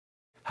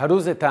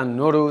Haruzetan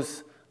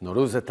Nowruz,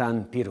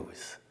 Nowruzetan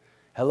Piruz.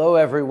 Hello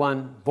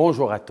everyone,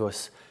 bonjour à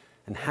tous,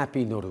 and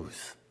happy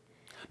Nowruz.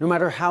 No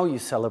matter how you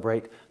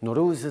celebrate,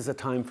 Nowruz is a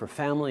time for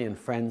family and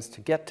friends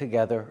to get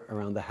together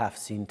around the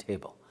half-seen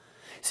table.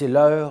 C'est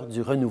l'heure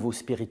du renouveau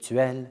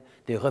spirituel,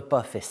 des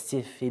repas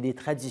festifs et des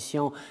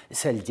traditions,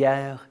 celles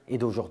d'hier et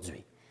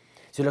d'aujourd'hui.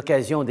 C'est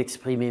l'occasion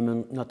d'exprimer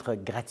notre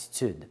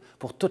gratitude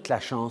pour toute la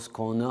chance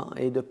qu'on a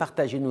et de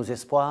partager nos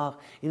espoirs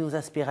et nos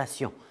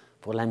aspirations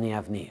pour l'année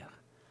à venir.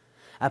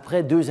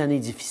 Après 2 années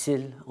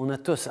difficiles, on a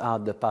tous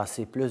hâte de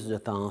passer plus de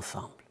temps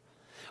ensemble.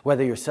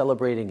 Whether you're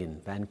celebrating in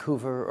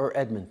Vancouver or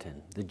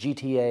Edmonton, the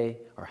GTA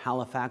or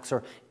Halifax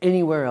or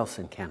anywhere else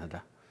in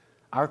Canada,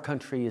 our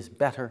country is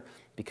better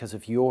because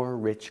of your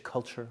rich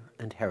culture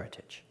and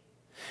heritage.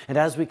 And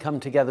as we come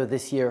together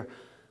this year,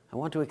 I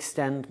want to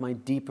extend my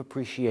deep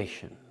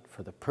appreciation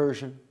for the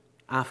Persian,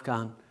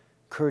 Afghan,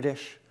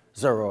 Kurdish,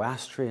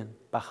 Zoroastrian,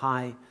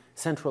 Baha'i,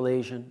 Central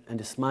Asian and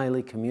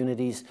Ismaili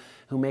communities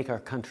who make our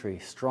country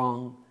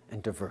strong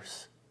and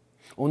diverse.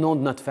 Au nom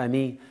de notre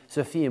famille,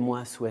 Sophie et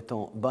moi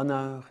souhaitons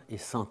bonheur et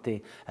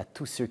santé à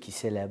tous ceux qui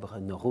célèbrent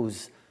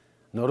Nowruz.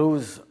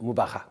 Nowruz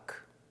Mubarak.